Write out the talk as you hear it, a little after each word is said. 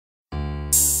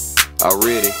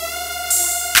Already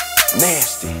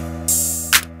nasty,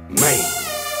 man.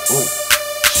 Oh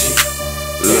shit.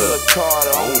 Look,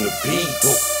 Carter on the beat.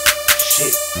 Oh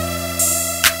shit.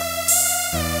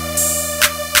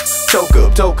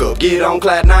 Toke up, get on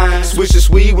Cloud 9. Switch the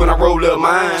sweet when I roll up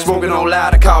mine. Smoking on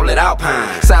loud, I call it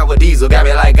Alpine. Sour diesel, got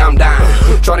me like I'm dying.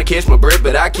 Tryna catch my breath,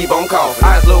 but I keep on coughing.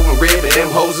 Eyes low and red, and them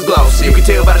hoes is glossy. You can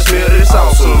tell by the smell that it's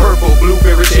awesome. Purple,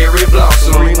 blueberry, cherry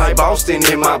blossom. Green like Boston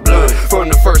in my blood. From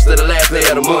the first to the last day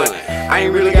of the month. I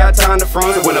ain't really got time to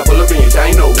front. When I pull up in your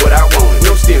town, you know what I want.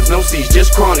 No stems, no seeds,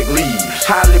 just chronic leaves.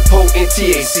 Highly potent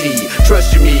THC.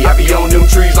 Trust you me, I be on them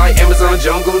trees like Amazon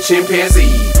jungle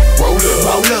chimpanzee. Roll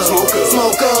up,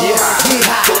 smoke up, get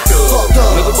high, fucked up.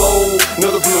 Another bowl,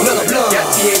 another blunt. Got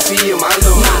THC in my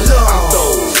lungs. I'm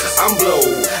throw, I'm blow,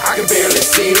 I can barely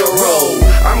see the road.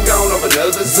 I'm gone off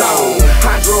another zone.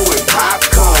 Hydro and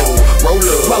popcorn. Roll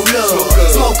up,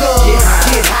 smoke up, get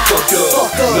high, fucked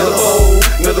up. Another bowl,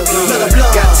 another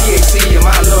blunt. Got THC in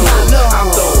my lungs. I'm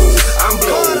throw, I'm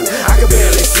blow, I can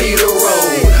barely see the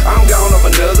road. I'm gone off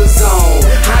another zone.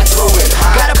 Hydro and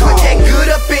popcorn. Gotta put that good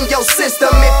up in your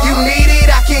system. If you need it,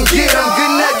 I can get them.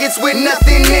 Good nuggets with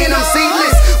nothing in them.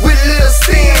 Seedless with little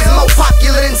stems. More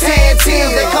popular than tan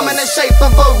Tims. They come in the shape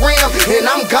of a rim. And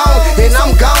I'm gone, and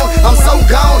I'm gone. I'm so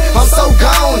gone, I'm so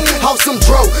gone. Off some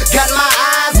dro. Got my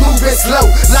eyes moving slow.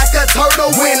 Like a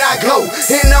turtle when I go.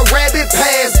 In a rabbit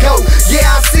pass go. Yeah,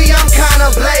 I see I'm kinda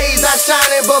blaze. I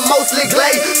shining but mostly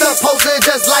glaze. Supposed to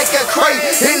just like a crate.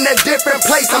 In a different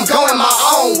place, I'm going my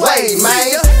own way,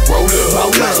 man. Roll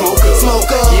up, smoke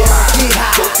up, get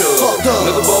high, fucked up.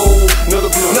 Another bowl,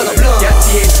 another blunt. Got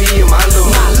THC in my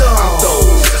lungs. I'm throw,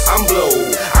 I'm blow,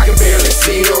 I can barely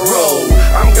see the road.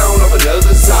 I'm gone off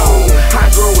another zone.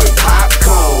 Hydro and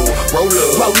popcorn. Roll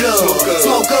up,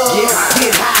 smoke up, get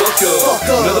high, fucked up.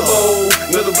 Another bowl,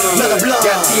 another blunt.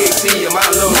 Got THC in my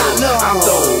lungs. I'm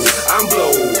throw, I'm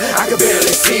blow, I can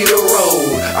barely see the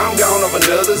road. I'm gone off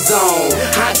another zone.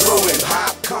 Hydro and popcorn.